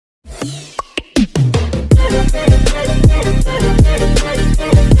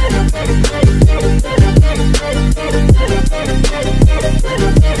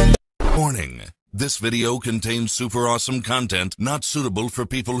This video contains super awesome content not suitable for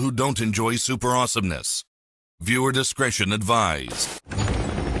people who don't enjoy super awesomeness. Viewer discretion advised.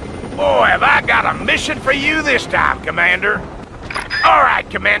 Boy, have I got a mission for you this time, Commander. All right,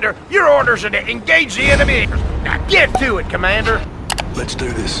 Commander, your orders are to engage the enemy. Now get to it, Commander. Let's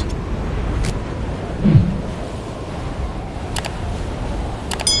do this.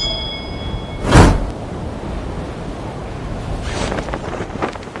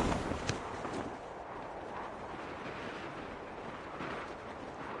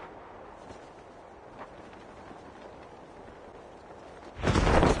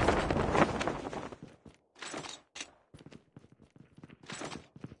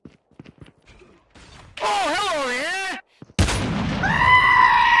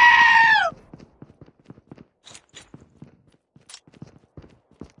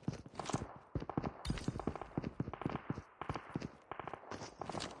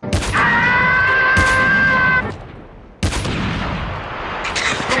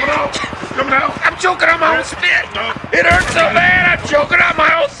 I'm choking on my own spit! It hurts so bad, I'm choking on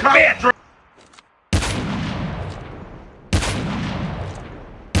my own spit!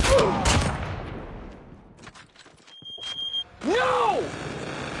 No! No!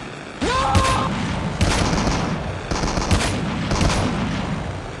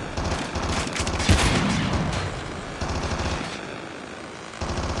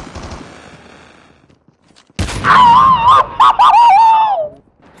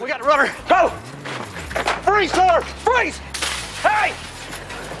 We got rubber. Go! Freeze, sir! Freeze! Hey!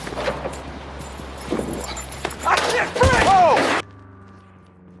 I said freeze! Oh!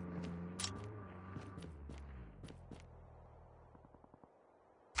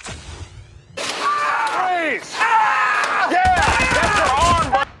 Freeze! Ah! Yeah! That's your arm,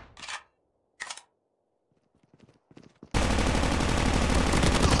 bud.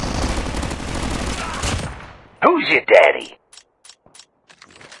 Who's your daddy?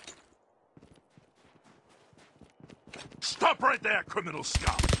 Stop right there, criminal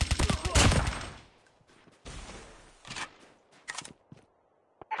scum!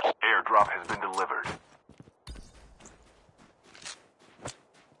 Airdrop has been delivered.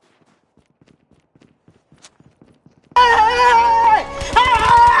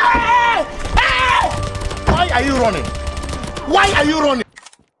 Why are you running? Why are you running?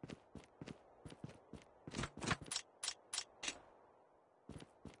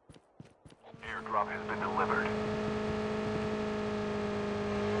 Airdrop has been delivered.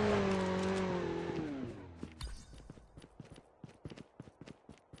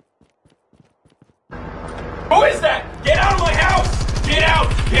 Who is that? Get out of my house! Get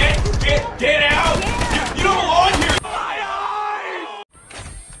out! Get out! You don't belong here!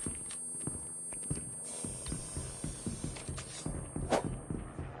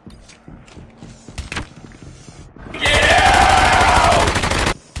 Get out!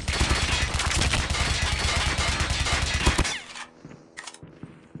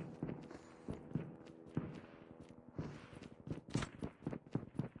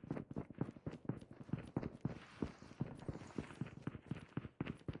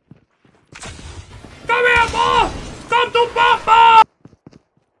 Come here, boss! Come to Papa!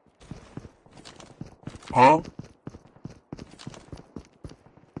 Huh?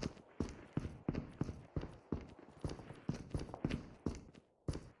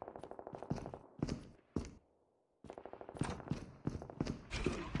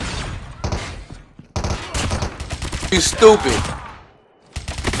 You stupid.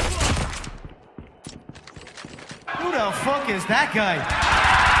 Who the fuck is that guy?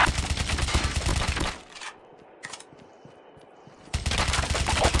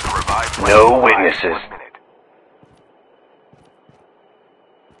 No witnesses.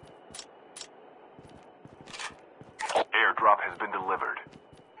 Airdrop has been delivered.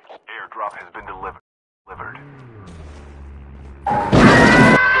 Airdrop has been delivered.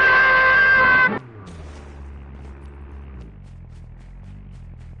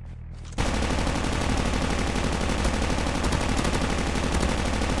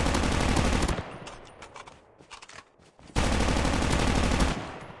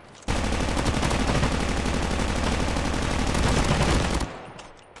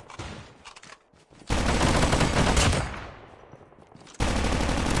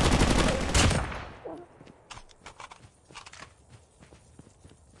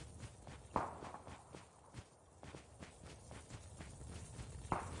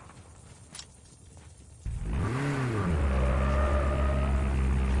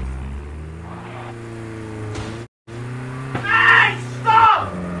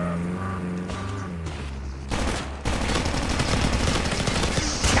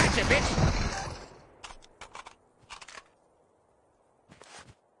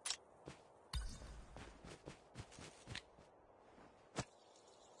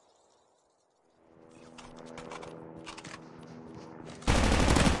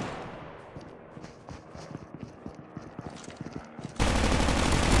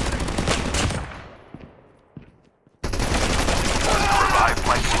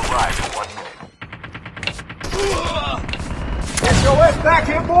 ass back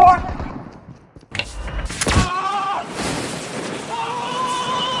here, boy!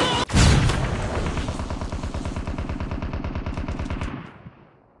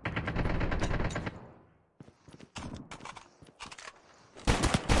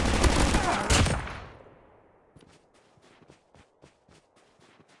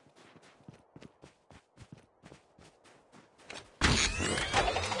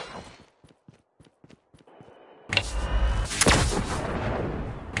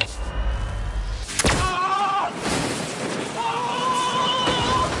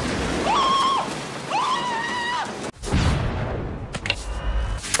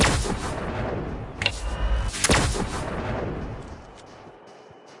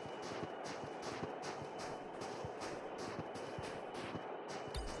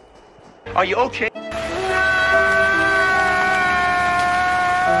 Are you okay?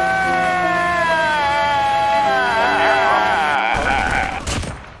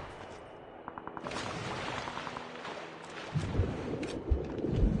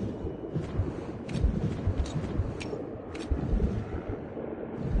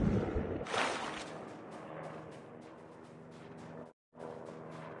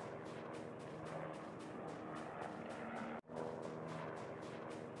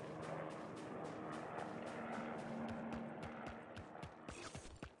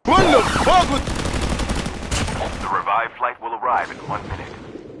 What the fuck was... The revived flight will arrive in 1 minute.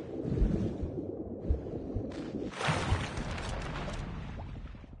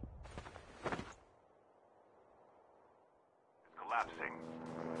 It's collapsing.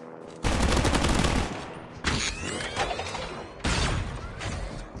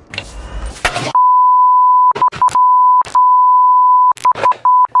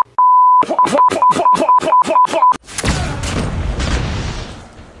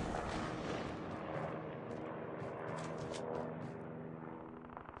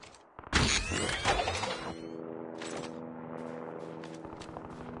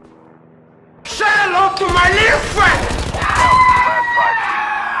 Say hello to my little friend! Last 5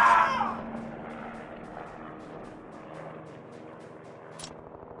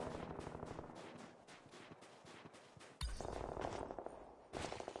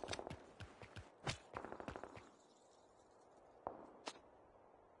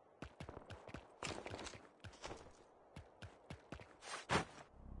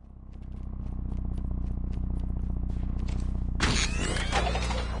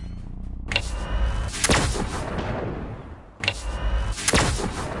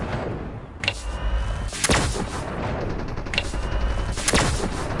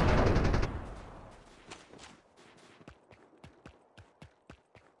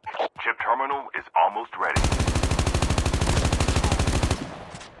 Chip terminal is almost ready.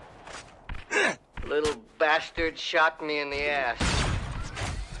 Little bastard shot me in the ass.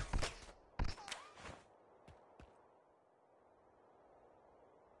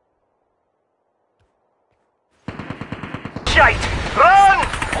 Shite! Run!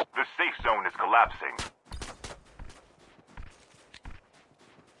 The safe zone is collapsing.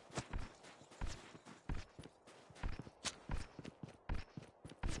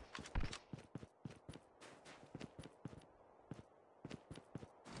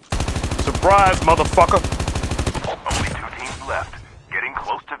 Surprise, motherfucker! Only 2 teams left, getting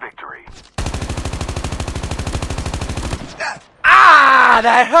close to victory. Ah!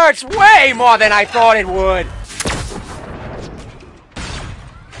 That hurts way more than I thought it would!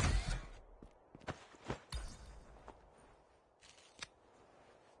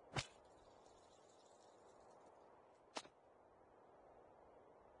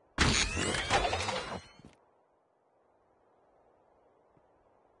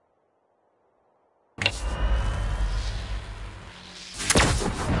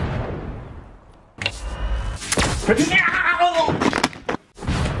 Yeah!